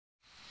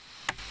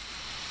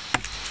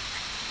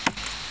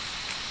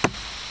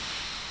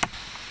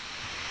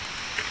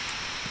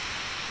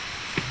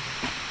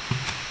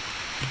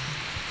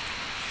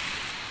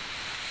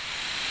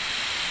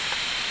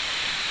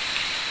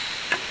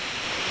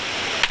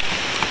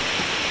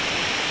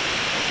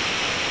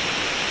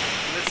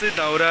चाहिँ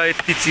दाउरा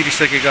यति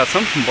चिरिसकेका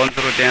छौँ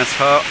बन्चरो त्यहाँ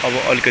छ अब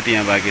अलिकति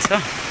यहाँ बाँकी छ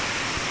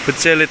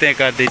फुच्चेले त्यहाँ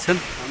काट्दैछन्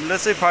हामीले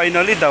चाहिँ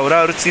फाइनली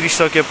दाउराहरू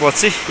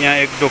चिरिसकेपछि यहाँ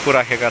एक डोको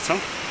राखेका छौँ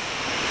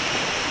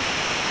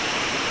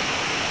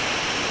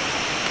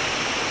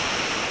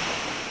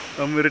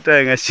मेरो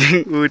टाइगा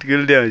सिङ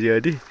उठ्किल ल्याउँछ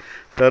अलि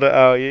तर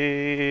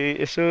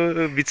यसो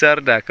विचार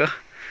ढाक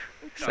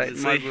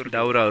साइडमा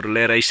दाउराहरू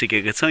लिएर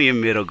आइसकेको छौँ यो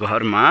मेरो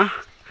घरमा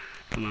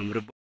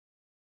हाम्रो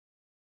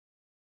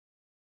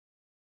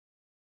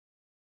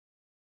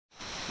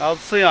आज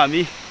चाहिँ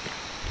हामी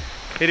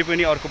फेरि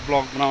पनि अर्को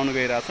ब्लग बनाउन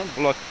गइरहेछौँ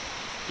ब्लग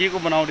के को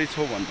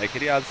बनाउँदैछौँ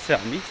भन्दाखेरि आज चाहिँ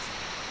हामी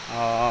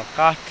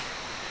काठ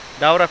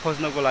दाउरा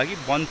खोज्नको लागि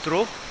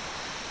बन्चरो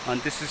अनि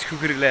त्यसपछि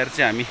खुकुरी ल्याएर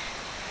चाहिँ हामी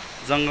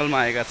जङ्गलमा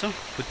आएका छौँ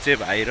फुच्चे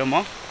भाइ र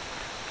म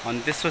अनि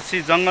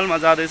त्यसपछि जङ्गलमा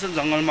जाँदैछौँ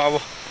जङ्गलमा अब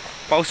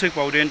पाउँछै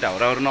पाउँदैन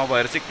दाउराहरू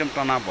नभएर चाहिँ एकदम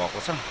तनाव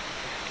भएको छ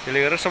त्यसले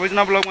गर्दा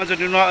सबैजना ब्लगमा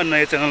जोडिनु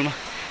नयाँ च्यानलमा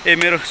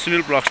मेरो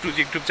सुनिल ब्लग्स 2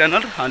 युट्युब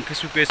च्यानल अनि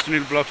फेसबुक पेज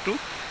सुनिल ब्लग्स 2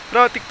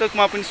 र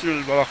टिकटकमा पनि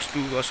सुनिल ब्लग्स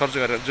 2 सर्च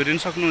गरेर जोडिन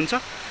सक्नुहुन्छ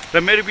र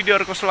मेरो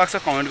भिडियोहरू कस्तो लाग्छ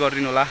कमेन्ट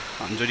गरिदिनु होला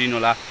अनि जोडिनु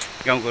होला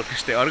गाउँको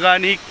त्यस्तै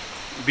अर्गानिक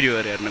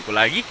भिडियोहरू हेर्नको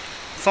लागि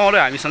सँगै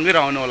हामीसँगै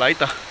रहनु होला है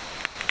त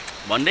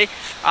भन्दै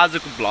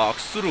आजको ब्लग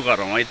सुरु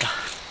गरौँ है त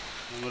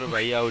हाम्रो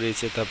भाइ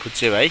आउँदैछ यता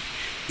फुच्चे भाइ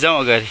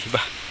जाउँ अगाडि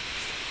बा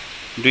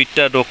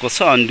दुईटा डोको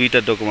छ अनि दुईटा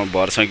डोकोमा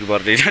भर्छ कि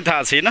पर्दैन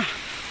थाहा छैन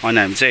अनि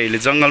हामी चाहिँ अहिले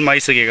जङ्गलमा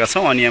आइसकेका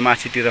छौँ अनि यहाँ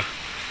माथितिर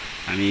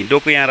हामी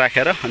डोको यहाँ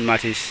राखेर अनि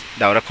माथि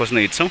दाउरा खोज्न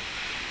हिँड्छौँ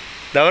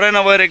दाउरा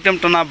नभएर एकदम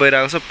तनाव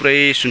भइरहेको छ पुरै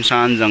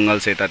सुनसान जङ्गल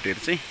छ यतातिर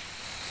चाहिँ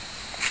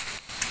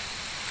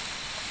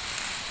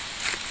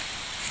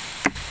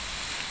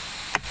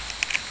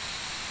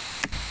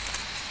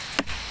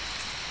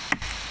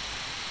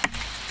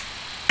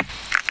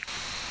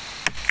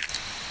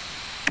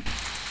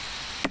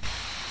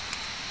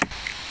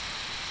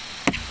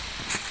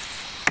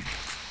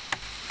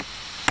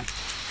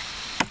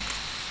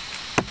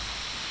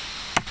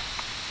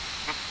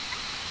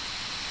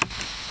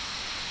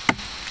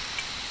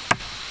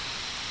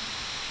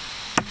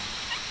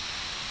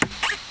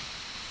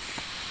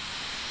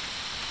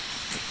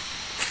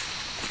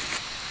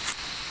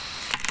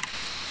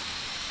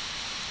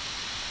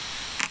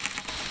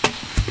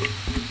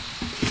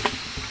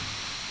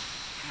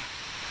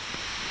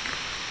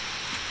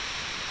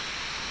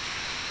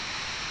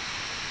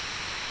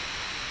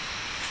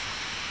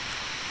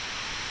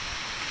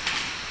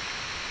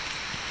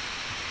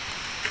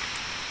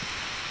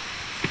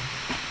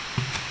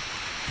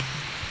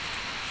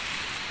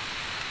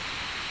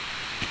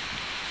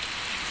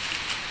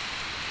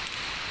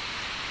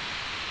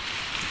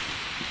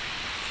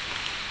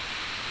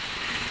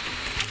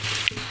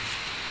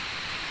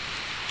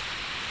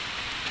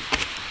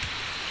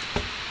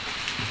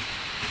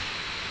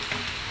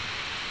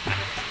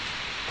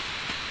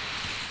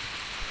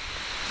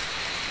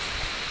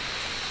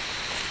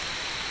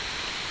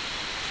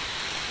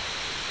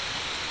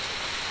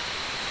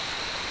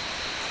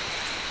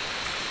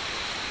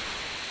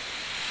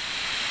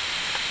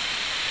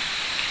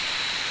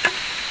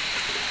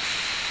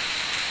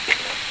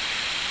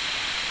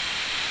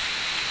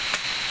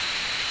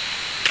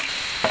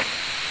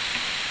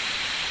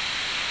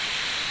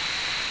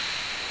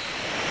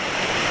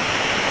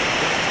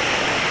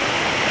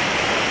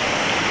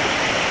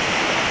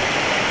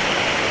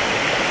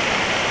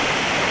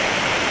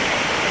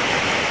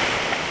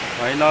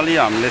फाइनली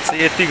हामीले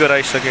चाहिँ यति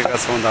गराइसकेका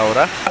छौँ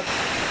दाउरा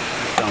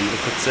हाम्रो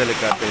खुच्चेले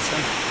काट्दैछ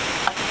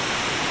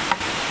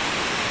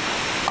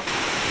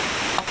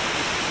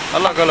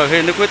अलग अलग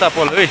है कोही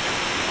तापल है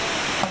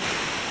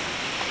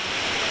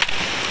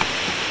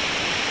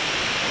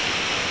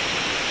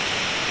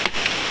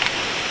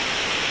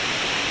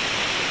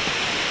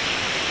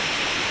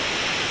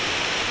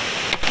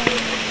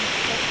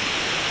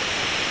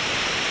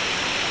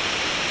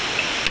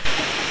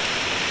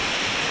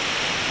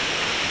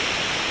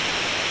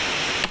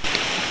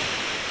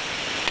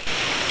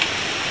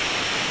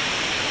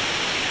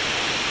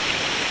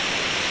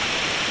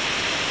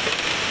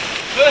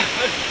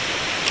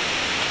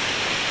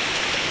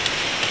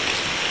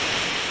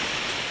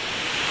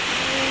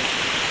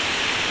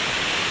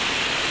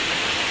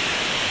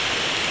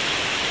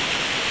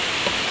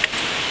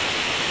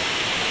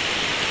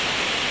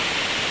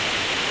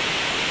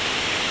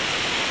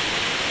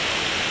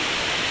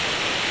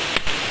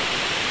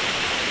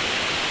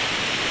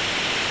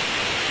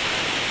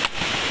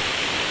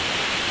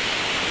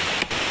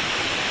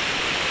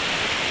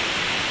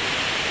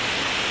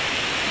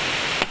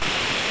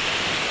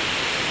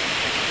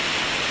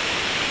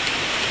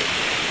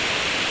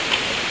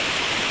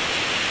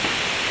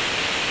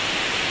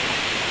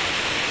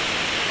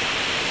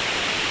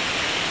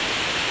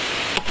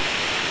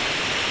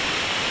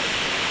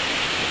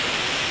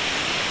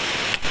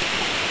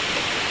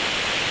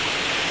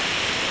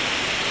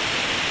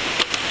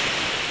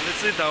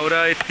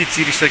दाउरा यति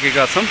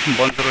चिरिसकेका छौँ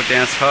बन्चरो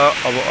त्यहाँ छ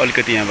अब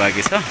अलिकति यहाँ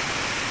बाँकी छ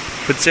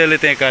फुच्चेले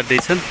त्यहाँ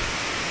काट्दैछन्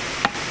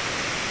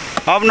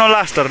अब न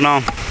लास्टर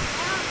न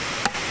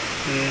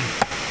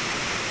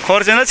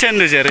खर्चेन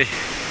छेन्नु चाहिँ अरे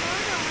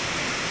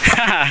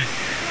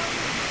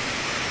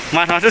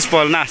माथामा चाहिँ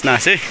स्पल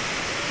नाच है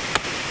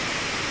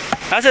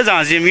अच्छा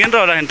जहाँ जिम किन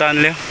र राख्नु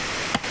तानले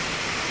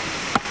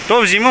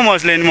टोप जिम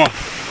मसले नि म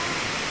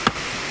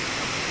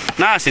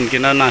नासिन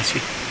किन नासी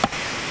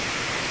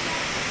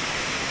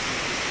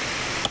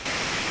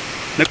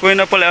न कोही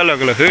नपले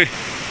अलग अलग है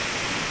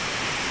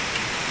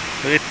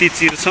यति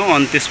चिर्छौँ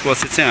अनि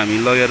त्यसपछि चाहिँ हामी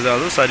लगेर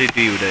जाँदो 2:30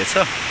 हुँदैछ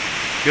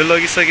यो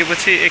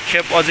लगिसकेपछि एक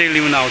खेप अझै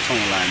लिउन आउँछौँ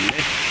होला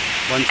हामीले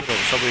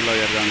बन्चुरहरू सबै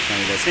लगेर जान्छौँ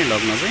अहिले चाहिँ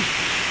लग्न चाहिँ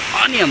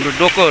अनि हाम्रो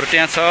डोकोहरू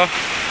त्यहाँ छ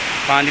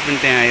पानी पनि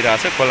त्यहाँ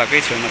आइरहेछ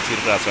खोलाकै छेउमा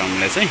चिरिरहेछ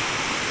हामीले चाहिँ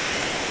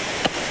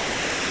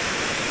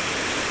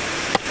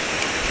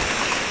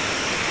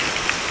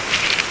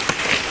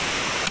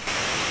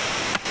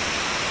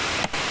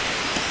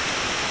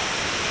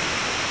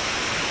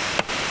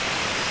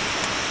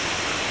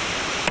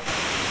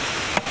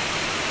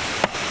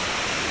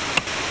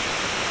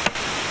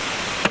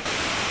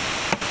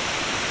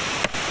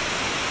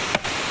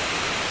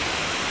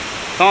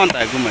अन्त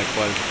घुमाइ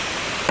पल्ट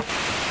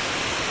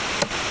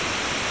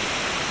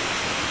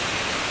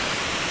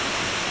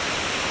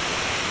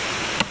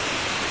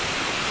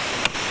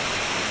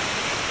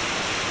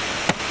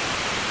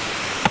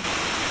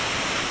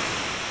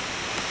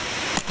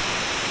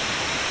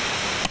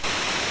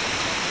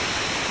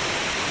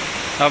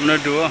आफ्नो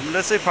डुहो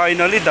हामीले चाहिँ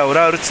फाइनली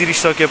दाउराहरू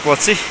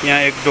चिरिसकेपछि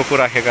यहाँ एक डोको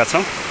राखेका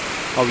छौँ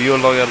अब यो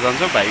लगेर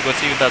जान्छौँ भाइको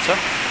चाहिँ उता छ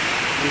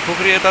अनि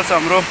खुकुरी यता छ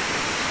हाम्रो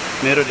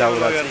मेरो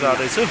दाउरा लगेर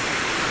जाँदैछु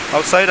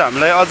अब सायद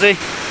हामीलाई अझै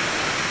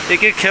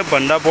एक खेप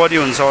भन्दा बढी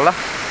हुन्छ होला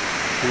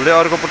हामीले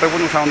अर्को पटक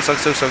पनि उठाउन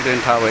सक्छौँ सक्दैन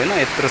थाहा भएन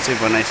यत्रो चाहिँ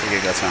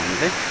बनाइसकेका छौँ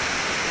हामीले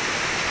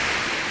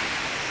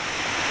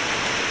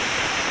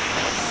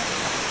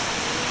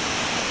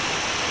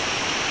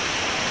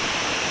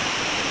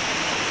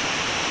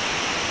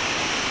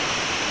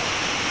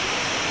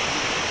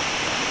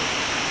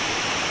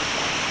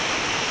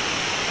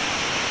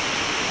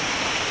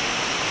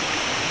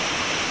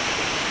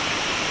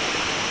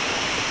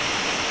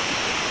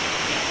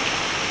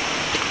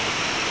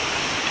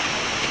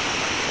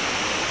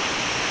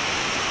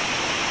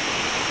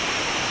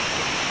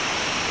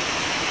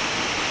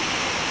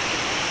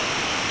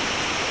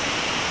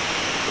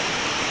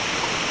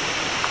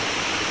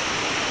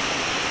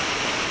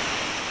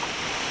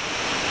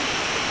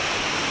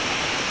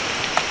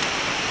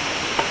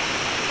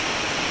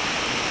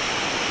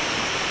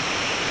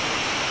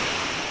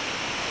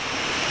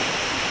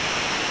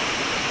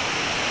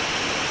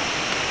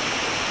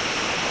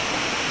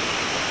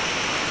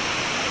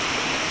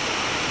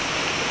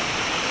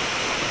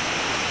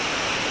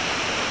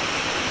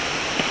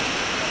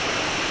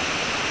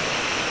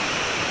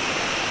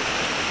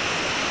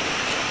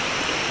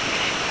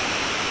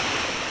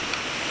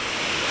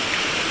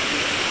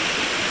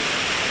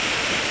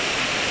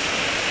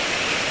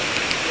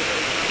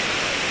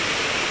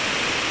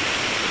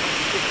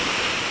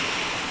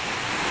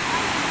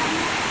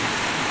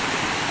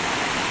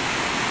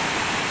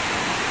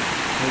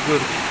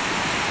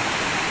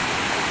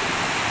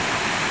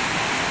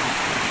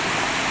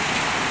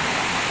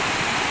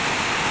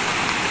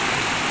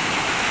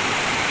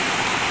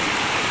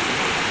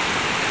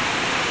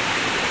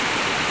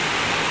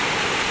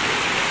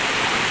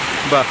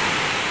Bah,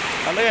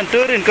 ano yan?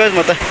 Turin ko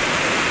mata.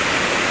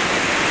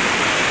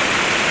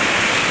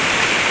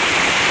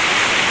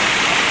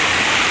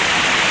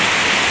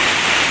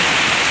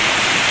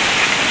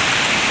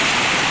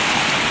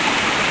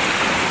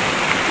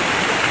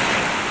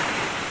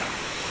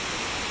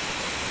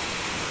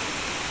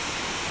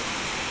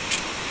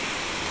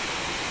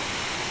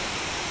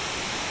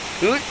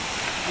 Uy.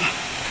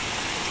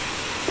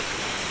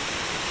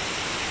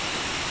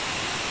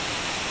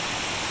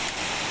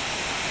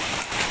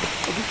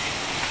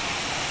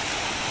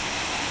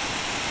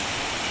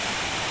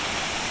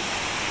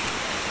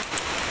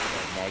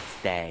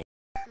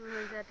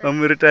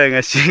 मेरो टाइम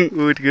सिङ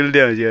उठ गिल्दै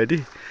आउँछ अलि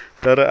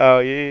तर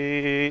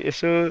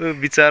यसो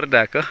विचार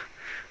ढाक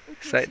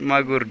साइड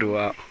मागुर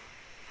ढुवा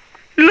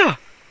ल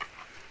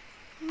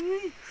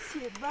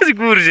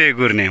गुर्जे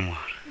गुर्ने म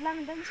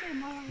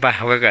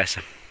बाखा गाछ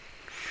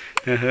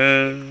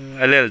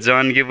अलि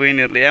जनकी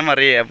बहिनीहरूले यामा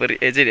रे यापरि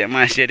एजेरिया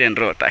मासेरियन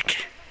रोटाके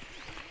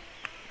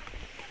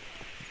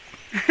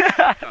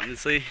हामी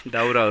चाहिँ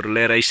दाउराहरू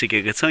लिएर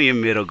आइसकेका छौँ यो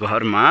मेरो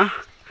घरमा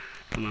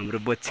हाम्रो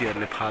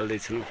बच्चीहरूले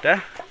फाल्दैछन् उता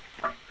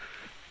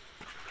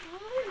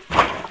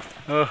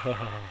ओहो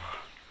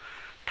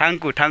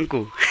ठाङ्कु ठाङ्कु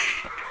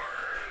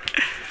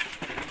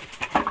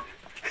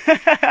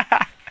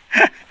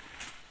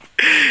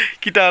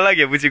किता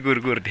लाग्यो बुची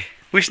गुरगुर्दे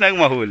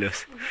पुस्नाकमा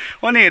होलोस्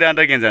अनि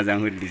रान्दा के जान्छ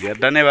हुलिदिन्छ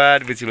धन्यवाद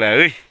बुचीलाई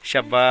है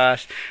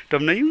शाबास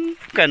टम्न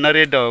युका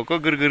नरे डको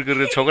गुरगुर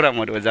गुरु छोकरा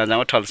मरो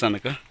जाजामा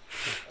ठल्छनको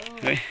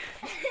है